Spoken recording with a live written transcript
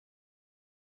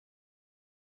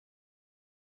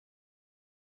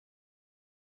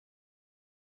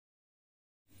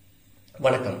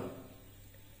Vanakkam.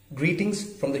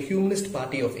 Greetings from the Humanist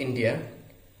Party of India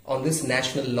on this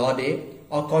National Law Day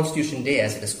or Constitution Day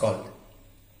as it is called.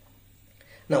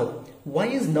 Now, why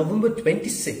is November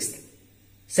 26th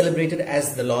celebrated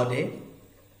as the Law Day?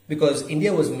 Because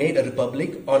India was made a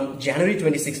republic on January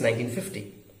 26,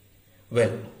 1950.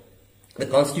 Well, the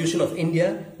Constitution of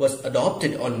India was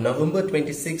adopted on November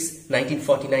 26,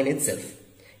 1949 itself.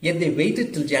 Yet they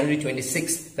waited till January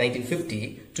 26,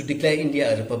 1950 to declare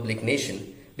India a republic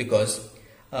nation because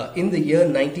in the year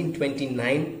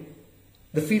 1929,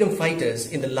 the freedom fighters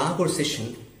in the Lahore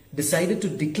session decided to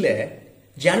declare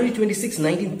January 26,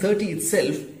 1930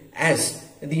 itself as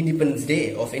the Independence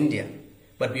Day of India.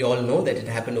 But we all know that it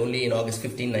happened only in August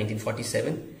 15,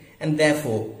 1947, and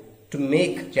therefore to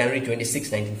make January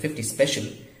 26, 1950 special,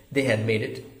 they had made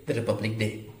it the Republic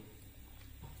Day.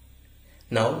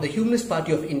 Now, the Humanist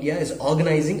Party of India is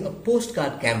organizing a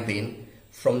postcard campaign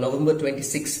from November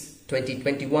 26,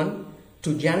 2021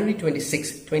 to January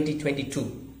 26,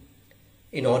 2022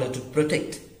 in order to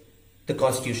protect the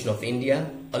Constitution of India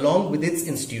along with its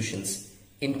institutions,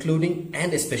 including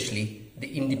and especially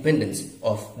the independence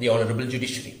of the Honorable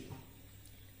Judiciary.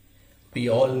 We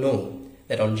all know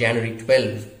that on January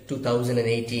 12,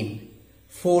 2018,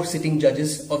 4 sitting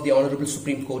judges of the Honorable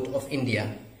Supreme Court of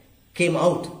India came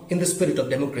out in the spirit of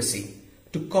democracy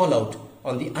to call out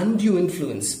on the undue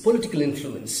influence, political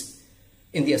influence,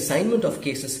 in the assignment of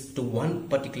cases to one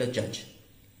particular judge,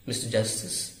 Mr.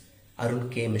 Justice Arun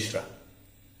K. Mishra.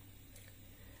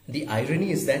 The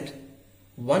irony is that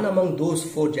one among those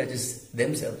 4 judges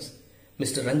themselves,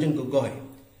 Mr. Ranjan Gogoi,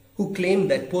 who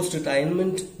claimed that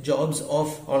post-retirement jobs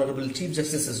of Honorable Chief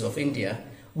Justices of India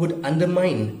would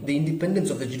undermine the independence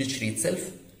of the judiciary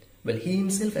itself, well, he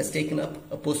himself has taken up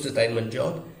a post-retirement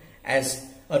job as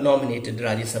a nominated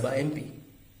Rajya Sabha MP.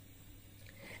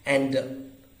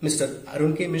 And Mr.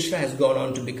 Arun K. Mishra has gone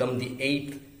on to become the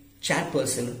 8th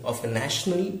chairperson of the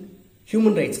National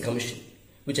Human Rights Commission,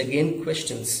 which again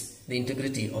questions the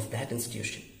integrity of that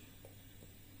institution.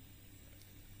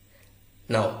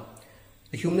 Now,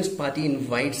 the Humanist Party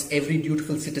invites every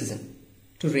dutiful citizen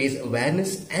to raise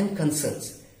awareness and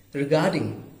concerns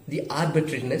regarding the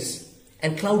arbitrariness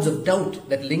and clouds of doubt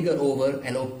that linger over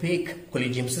an opaque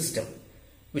collegium system,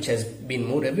 which has been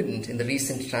more evident in the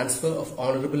recent transfer of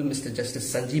Honorable Mr.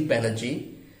 Justice Sanjeev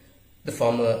Banerjee, the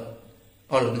former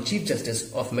Honorable Chief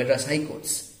Justice of Madras High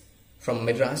Courts, from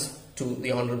Madras to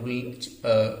the Honorable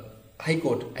High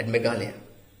Court at Meghalaya.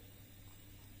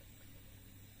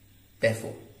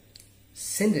 Therefore,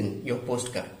 send in your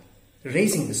postcard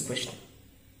raising this question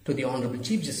to the Honorable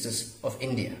Chief Justice of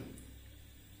India.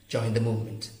 Join the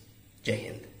movement. Jai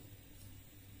Hind.